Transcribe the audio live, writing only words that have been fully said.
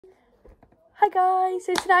Hi guys,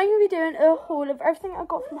 so today I'm going to be doing a haul of everything I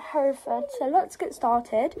got from Hereford, so let's get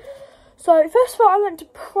started. So first of all I went to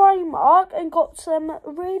Primark and got some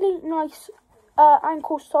really nice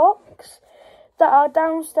ankle socks that are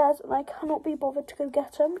downstairs and I cannot be bothered to go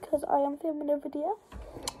get them because I am filming a video,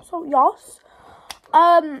 so yes.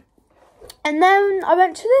 And then I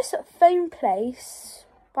went to this phone place,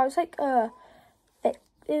 but it was like it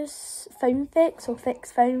was Phone Fix or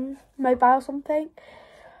Fix Phone Mobile something.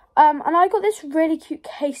 And I got this really cute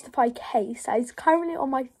Casetify case that is currently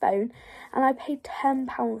on my phone, and I paid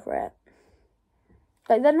 £10 for it.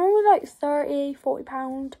 Like, they're normally like £30,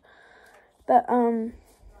 £40, but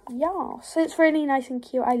yeah, so it's really nice and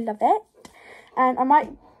cute. I love it, and I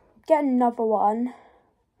might get another one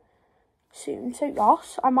soon. So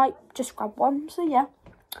yes, I might just grab one. So yeah.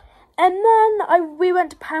 And then we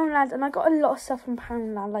went to Poundland and I got a lot of stuff from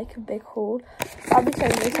Poundland, like a big haul. I'll be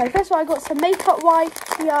showing you. So first of all, I got some makeup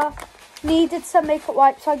wipes here. Needed some makeup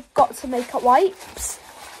wipes, so I got some makeup wipes.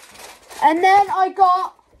 And then I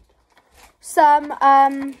got some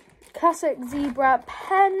classic zebra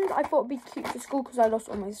pens. I thought it'd be cute for school because I lost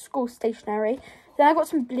all my school stationery. Then I got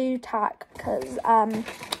some blue tack because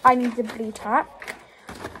I needed blue tack.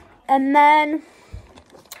 And then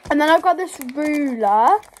I got this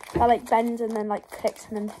ruler that like bends and then like clicks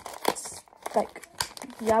and then it's like,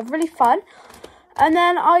 yeah, really fun. And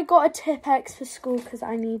then I got a Tipp-Ex for school because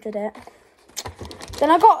I needed it.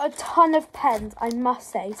 Then I got a ton of pens, I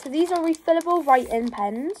must say. So these are refillable write-in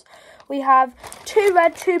pens. We have 2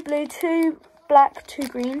 red, 2 blue, 2 black, 2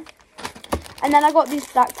 green. And then I got these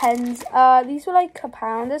black pens. These were like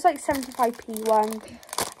 £1. There's like 75p one.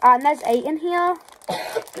 And there's 8 in here.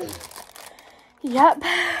 Yep.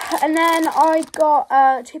 And then I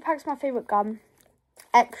got 2 packs of my favourite gum.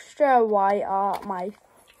 Extra white are my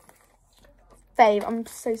fave. I'm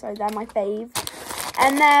so sorry, they're my fave.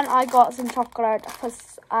 And then I got some chocolate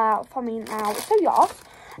for me now. So yes.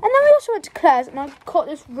 And then we also went to Claire's and I got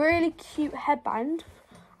this really cute headband.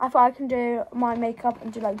 I thought I can do my makeup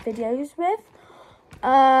and do like videos with.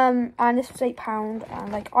 And this was £8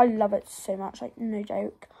 and like I love it so much, like no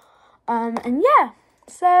joke. And yeah,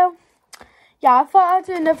 so yeah, I thought I'd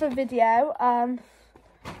do another video,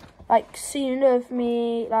 like soon of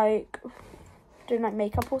me like doing like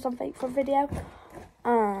makeup or something for a video.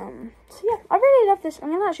 So yeah, I really love this.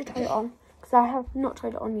 I'm gonna actually try it on because I have not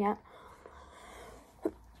tried it on yet.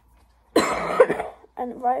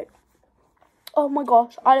 And right, oh my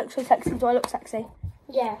gosh, I look so sexy. Do I look sexy?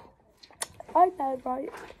 Yeah. I know,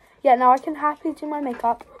 right? Yeah, now I can happily do my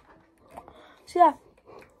makeup. So yeah,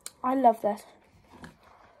 I love this.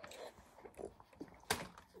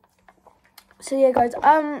 So yeah guys,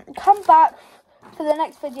 come back for the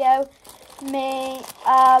next video, me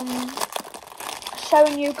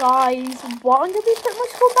showing you guys what I'm going to be putting my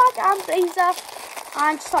school bag and blazer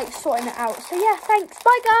and just like sorting it out. So yeah, thanks,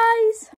 bye guys.